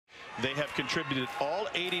they have contributed all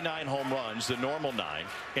 89 home runs, the normal 9,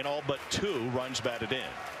 and all but 2 runs batted in.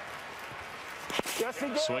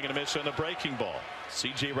 Swing and a miss on the breaking ball.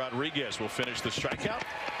 C.J. Rodriguez will finish the strikeout.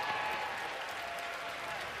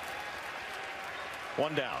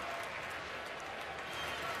 1 down.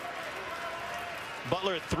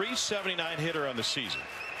 Butler, a .379 hitter on the season.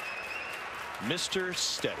 Mr.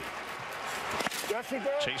 Steady.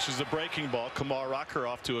 Chases the breaking ball. Kumar Rocker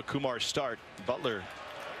off to a Kumar start. Butler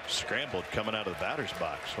scrambled coming out of the batter's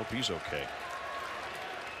box. Hope he's okay.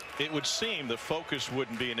 It would seem the focus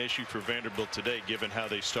wouldn't be an issue for Vanderbilt today, given how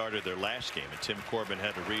they started their last game, and Tim Corbin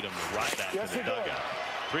had to read them right after the dugout.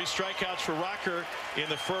 3 strikeouts for Rocker in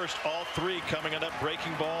the first, all 3 coming on that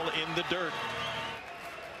breaking ball in the dirt.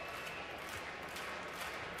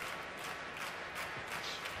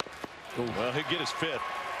 Well, he'll get his 5th.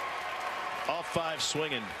 All 5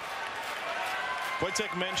 swinging. Wojtek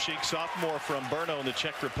Menchik, sophomore from Brno in the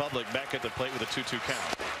Czech Republic, back at the plate with a 2-2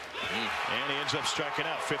 count. And he ends up striking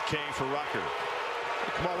out. 5th K for Rocker.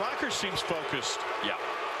 Kumar Rocker seems focused. Yeah.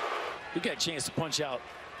 He got a chance to punch out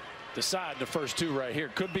the side in the first 2 right here.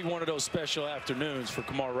 Could be one of those special afternoons for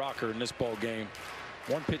Kumar Rocker in this ball game.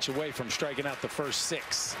 1 pitch away from striking out the first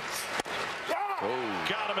 6. Oh.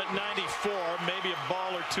 Got him at 94. Maybe a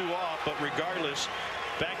ball or 2 off, but regardless,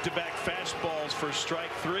 back-to-back fastballs for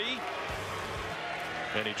strike 3.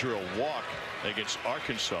 And he drew a walk against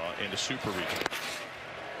Arkansas in the Super Regional.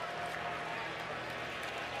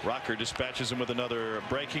 Rocker dispatches him with another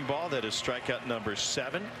breaking ball. That is strikeout number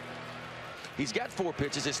 7. He's got 4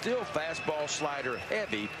 pitches. It's still fastball, slider,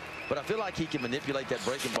 heavy, but I feel like he can manipulate that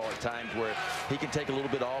breaking ball at times where he can take a little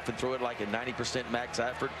bit off and throw it like a 90% max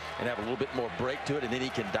effort and have a little bit more break to it, and then he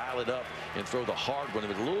can dial it up and throw the hard one a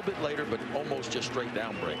little bit later, but almost just straight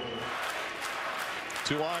down break.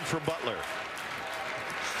 2 on for Butler.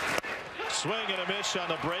 Swing and a miss on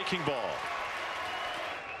the breaking ball.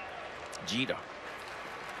 Jeter.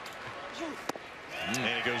 And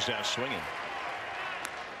it goes down swinging.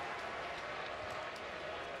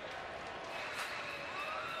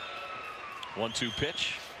 One-two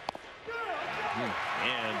pitch.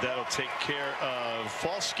 And that'll take care of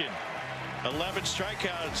Falskin. 11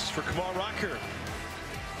 strikeouts for Kumar Rocker.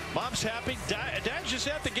 Mom's happy. Dad's just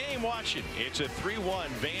at the game watching. It's a 3-1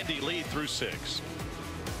 Vandy lead through 6.